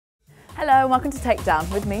Hello and welcome to Takedown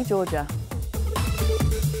with me, Georgia.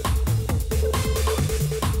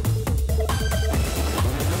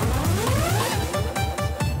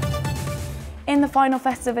 In the final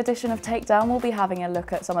festive edition of Takedown, we'll be having a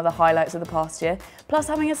look at some of the highlights of the past year, plus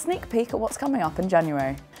having a sneak peek at what's coming up in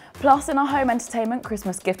January. Plus, in our home entertainment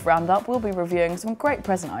Christmas gift roundup, we'll be reviewing some great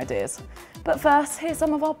present ideas. But first, here's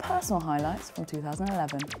some of our personal highlights from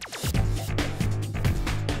 2011.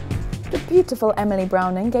 The beautiful Emily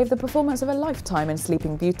Browning gave the performance of a lifetime in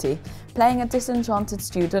Sleeping Beauty, playing a disenchanted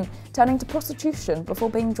student turning to prostitution before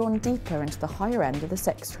being drawn deeper into the higher end of the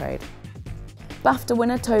sex trade. BAFTA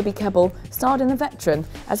winner Toby Kebbell starred in The Veteran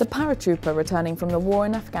as a paratrooper returning from the war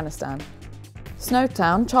in Afghanistan.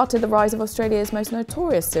 Snowtown charted the rise of Australia's most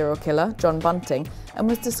notorious serial killer, John Bunting, and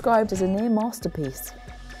was described as a near masterpiece.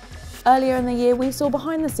 Earlier in the year, we saw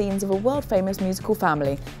behind the scenes of a world-famous musical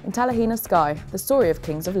family in Talihina Sky, the story of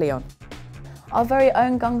Kings of Leon. Our very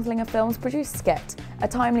own Gunslinger Films produced Sket, a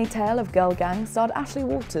timely tale of girl gangs, starred Ashley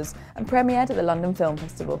Walters and premiered at the London Film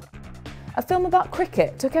Festival. A film about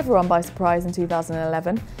cricket took everyone by surprise in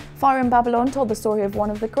 2011. Fire in Babylon told the story of one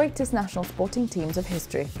of the greatest national sporting teams of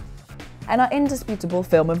history. And our indisputable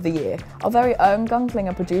film of the year, our very own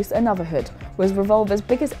Gunslinger produced Anotherhood, was Revolver's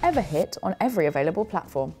biggest ever hit on every available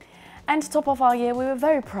platform. And to top off our year, we were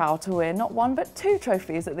very proud to win not one but two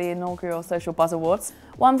trophies at the inaugural Social Buzz Awards.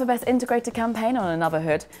 One for Best Integrated Campaign on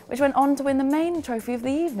Anotherhood, which went on to win the main trophy of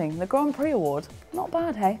the evening, the Grand Prix Award. Not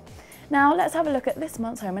bad, hey? Now let's have a look at this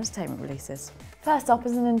month's home entertainment releases. First up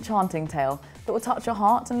is an enchanting tale that will touch your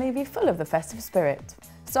heart and leave you full of the festive spirit.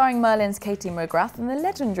 Starring Merlin's Katie McGrath and the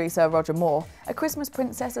legendary Sir Roger Moore, A Christmas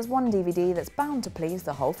Princess is one DVD that's bound to please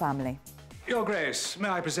the whole family. Your Grace, may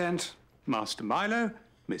I present Master Milo,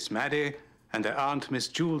 Miss Maddie, and their aunt, Miss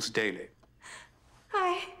Jules Daly.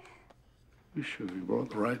 Hi. You sure you brought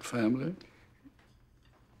the right family?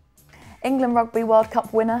 England Rugby World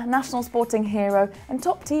Cup winner, national sporting hero and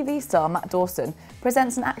top TV star Matt Dawson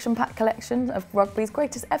presents an action-packed collection of rugby's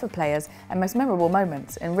greatest ever players and most memorable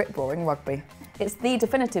moments in rip-roaring rugby. It's the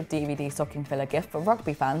definitive DVD stocking filler gift for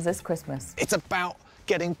rugby fans this Christmas. It's about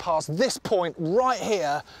getting past this point right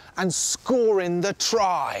here and scoring the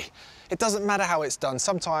try. It doesn't matter how it's done.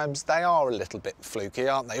 Sometimes they are a little bit fluky,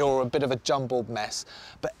 aren't they? Or a bit of a jumbled mess.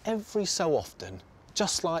 But every so often,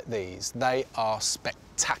 just like these, they are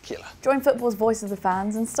spectacular. Join football's voice of the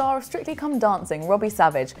fans and star of Strictly Come Dancing, Robbie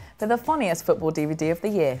Savage, for the funniest football DVD of the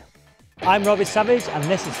year. I'm Robbie Savage and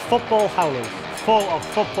this is Football Howlers, full of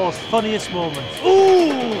football's funniest moments.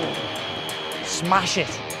 Ooh! Smash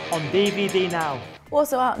it on DVD now.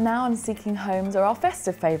 Also out now and seeking homes are our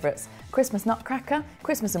festive favourites, Christmas Nutcracker,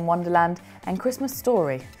 Christmas in Wonderland and Christmas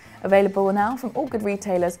Story. Available now from all good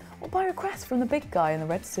retailers or by request from the big guy in the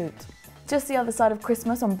red suit. Just the other side of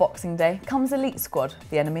Christmas on Boxing Day comes Elite Squad,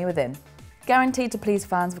 The Enemy Within. Guaranteed to please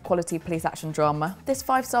fans of quality police action drama, this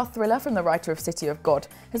 5-star thriller from the writer of City of God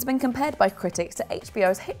has been compared by critics to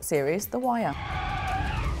HBO's hit series The Wire.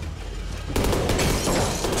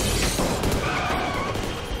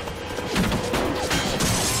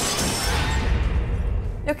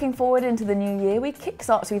 Looking forward into the new year, we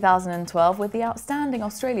kickstart 2012 with the outstanding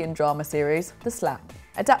Australian drama series, The Slap.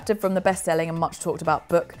 Adapted from the best-selling and much talked about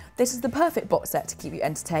book, this is the perfect box set to keep you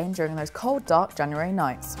entertained during those cold, dark January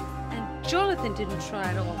nights. And Jonathan didn't try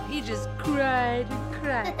at all. He just cried and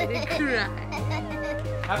cried and cried.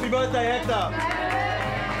 Happy birthday, Hector!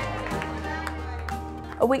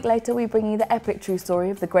 A week later, we bring you the epic true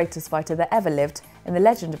story of the greatest fighter that ever lived in The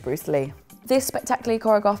Legend of Bruce Lee. This spectacularly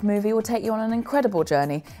choreographed movie will take you on an incredible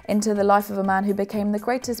journey into the life of a man who became the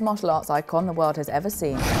greatest martial arts icon the world has ever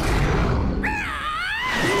seen.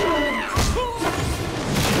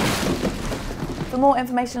 For more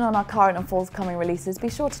information on our current and forthcoming releases, be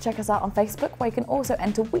sure to check us out on Facebook, where you can also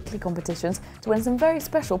enter weekly competitions to win some very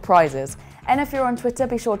special prizes. And if you're on Twitter,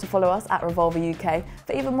 be sure to follow us at Revolver UK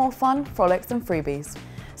for even more fun, frolics and freebies.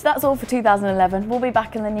 So that's all for 2011. We'll be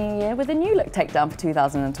back in the new year with a new look takedown for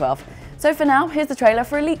 2012. So for now, here's the trailer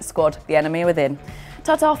for Elite Squad, The Enemy Within.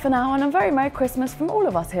 Ta-ta for now, and a very Merry Christmas from all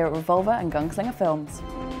of us here at Revolver and Gunslinger Films.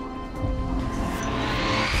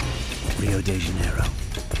 Rio de Janeiro,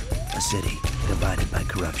 a city divided by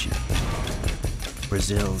corruption.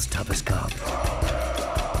 Brazil's toughest cop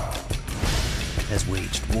has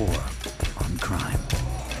waged war on crime,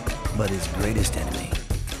 but his greatest enemy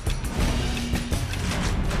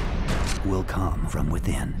will come from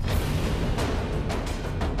within.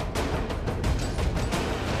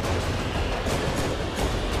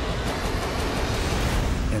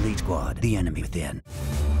 Elite Squad, The Enemy Within.